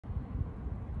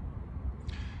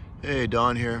Hey,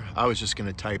 Don here. I was just going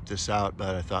to type this out,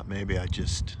 but I thought maybe I'd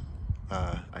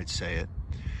say it.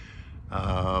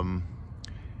 Um,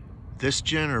 this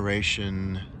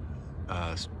generation,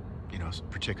 uh,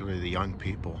 particularly the young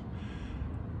people,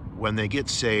 when they get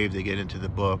saved, they get into the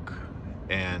book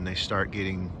and they start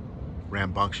getting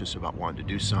rambunctious about wanting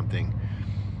to do something.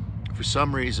 For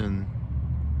some reason,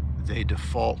 they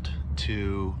default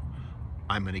to,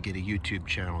 I'm going to get a YouTube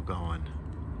channel going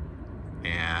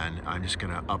and I'm just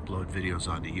going to upload videos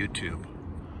onto YouTube,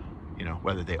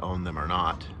 whether they own them or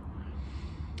not.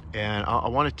 And I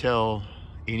want to tell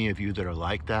any of you that are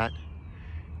like that,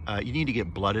 you need to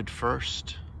get blooded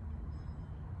first.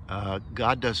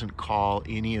 God doesn't call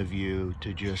any of you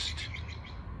to just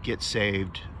get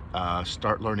saved,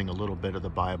 start learning a little bit of the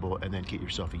Bible, and then get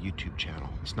yourself a YouTube channel.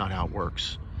 It's not how it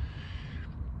works.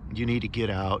 You need to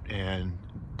get out and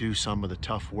do some of the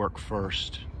tough work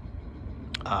first.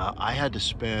 I had to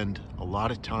spend a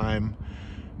lot of time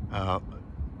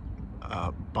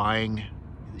buying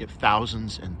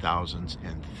thousands and thousands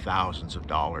and thousands of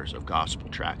dollars of gospel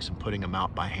tracts and putting them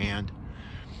out by hand.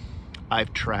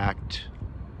 I've tracked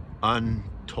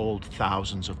untold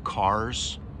thousands of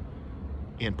cars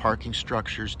in parking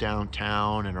structures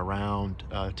downtown and around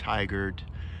Tigard.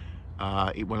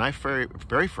 When I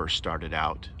very first started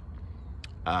out,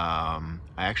 I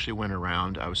actually went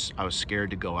around. I was scared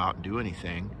to go out and do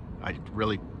anything. I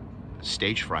really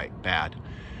stage fright bad.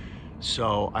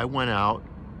 So I went out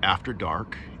after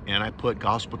dark and I put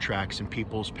gospel tracts in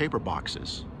people's paper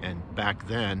boxes. And back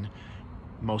then,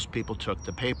 most people took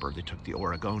the paper. They took the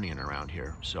Oregonian around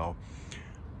here. So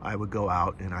I would go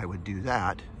out and I would do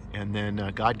that. And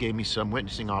then God gave me some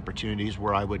witnessing opportunities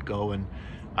where I would go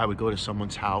to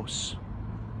someone's house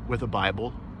with a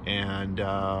Bible and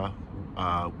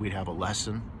we'd have a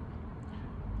lesson.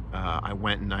 I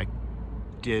went and I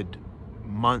did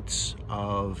months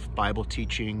of Bible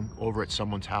teaching over at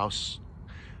someone's house,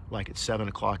 like at 7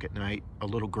 o'clock at night, a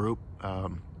little group,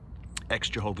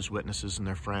 ex-Jehovah's Witnesses and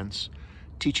their friends,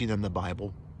 teaching them the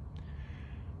Bible.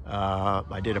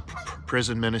 I did a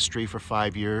prison ministry for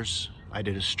 5 years. I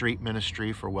did a street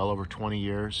ministry for well over 20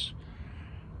 years.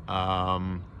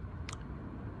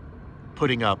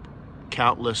 Putting up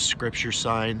countless scripture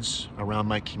signs around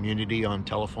my community on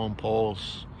telephone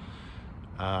poles.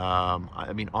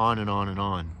 I mean, on and on and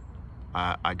on.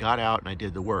 I got out and I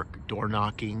did the work, door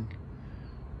knocking.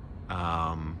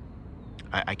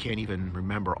 I can't even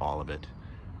remember all of it,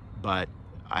 but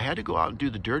I had to go out and do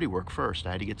the dirty work first.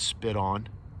 I had to get spit on.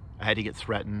 I had to get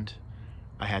threatened.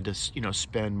 I had to,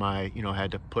 spend my, I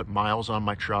had to put miles on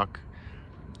my truck,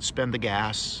 spend the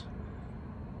gas,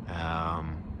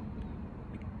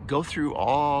 go through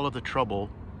all of the trouble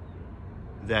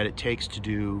that it takes to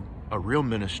do a real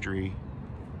ministry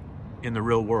in the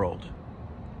real world.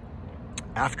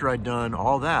 After I'd done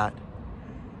all that,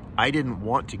 I didn't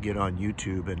want to get on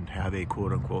YouTube and have a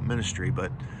quote-unquote ministry,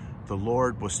 but the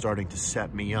Lord was starting to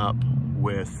set me up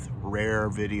with rare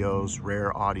videos,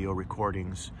 rare audio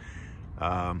recordings.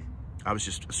 I was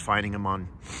finding them on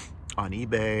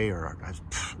eBay, or I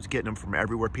was getting them from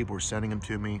everywhere. People were sending them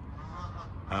to me.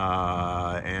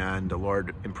 And the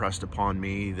Lord impressed upon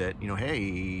me that,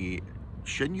 hey,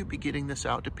 shouldn't you be getting this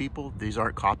out to people? These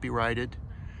aren't copyrighted.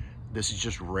 This is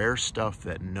just rare stuff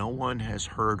that no one has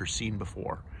heard or seen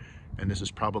before. And this is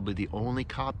probably the only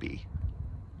copy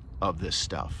of this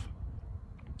stuff.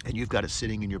 And you've got it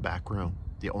sitting in your back room,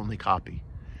 the only copy.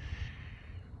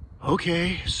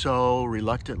 Okay, so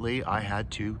reluctantly, I had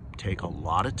to take a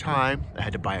lot of time. I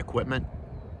had to buy equipment.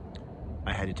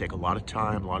 I had to take a lot of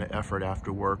time, a lot of effort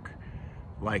after work,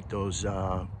 like those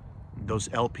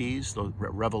LPs, those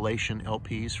Revelation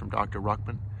LPs from Dr.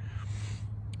 Ruckman.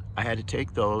 I had to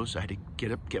take those. I had to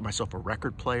get myself a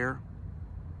record player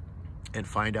and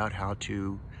find out how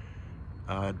to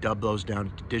dub those down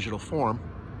into digital form.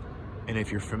 And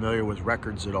if you're familiar with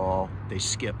records at all, they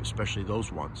skip, especially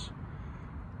those ones.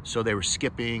 So they were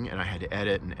skipping, and I had to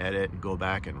edit and go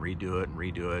back and redo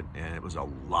it, and it was a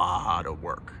lot of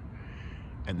work.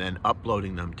 And then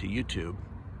uploading them to YouTube.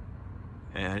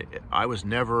 And I was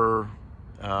never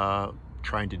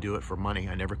trying to do it for money.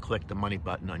 I never clicked the money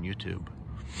button on YouTube.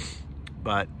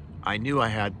 But I knew I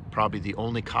had probably the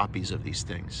only copies of these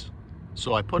things.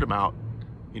 So I put them out,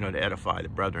 to edify the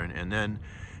brethren. And then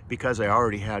because I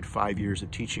already had 5 years of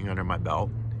teaching under my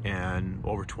belt and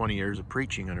over 20 years of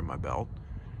preaching under my belt,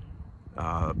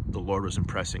 the Lord was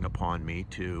impressing upon me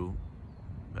to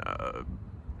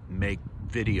make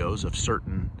videos of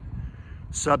certain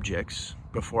subjects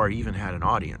before I even had an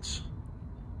audience.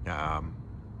 I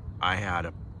had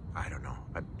a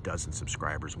dozen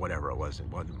subscribers, whatever it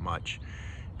wasn't much.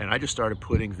 And I just started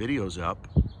putting videos up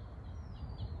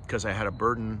because I had a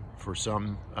burden for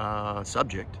some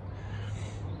subject.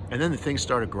 And then the thing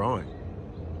started growing.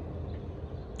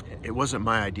 It wasn't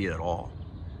my idea at all.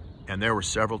 And there were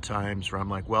several times where I'm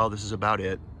like, well, this is about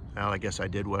it. Well, I guess I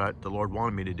did what the Lord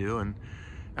wanted me to do. And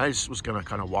I just was going to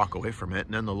kind of walk away from it.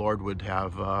 And then the Lord would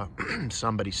have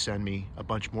somebody send me a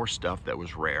bunch more stuff that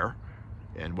was rare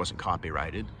and wasn't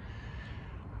copyrighted.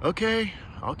 Okay,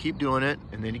 I'll keep doing it.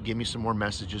 And then he'd give me some more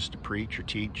messages to preach or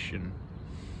teach. And,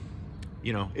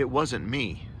 you know, it wasn't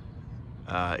me.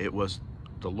 It was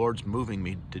the Lord's moving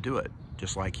me to do it.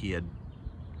 Just like he had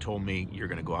told me, you're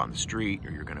going to go out in the street,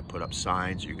 or you're going to put up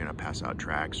signs, or you're going to pass out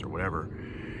tracts or whatever.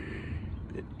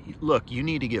 Look, you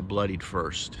need to get bloodied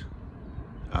first.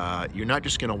 You're not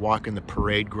just going to walk in the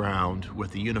parade ground with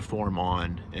the uniform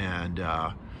on and,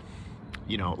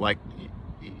 you know, like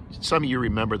some of you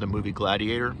remember the movie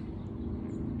Gladiator,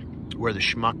 where the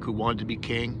schmuck who wanted to be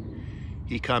king,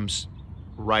 he comes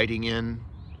riding in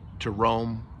to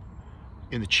Rome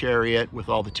in the chariot with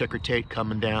all the ticker tape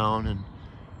coming down and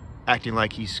acting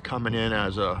like he's coming in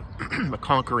as a, a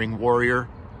conquering warrior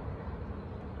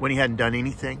when he hadn't done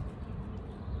anything.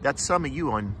 That's some of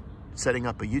you on setting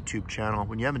up a YouTube channel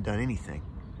when you haven't done anything.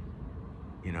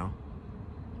 You know,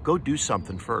 go do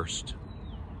something first.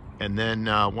 And then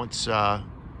once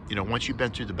you've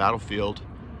been through the battlefield,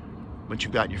 once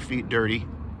you've got your feet dirty,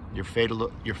 your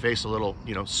face a little,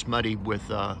 you know, smutty with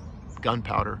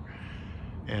gunpowder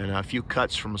and a few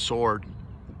cuts from a sword,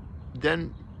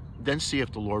 then see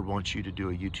if the Lord wants you to do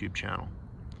a YouTube channel.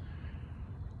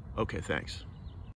 Okay, thanks.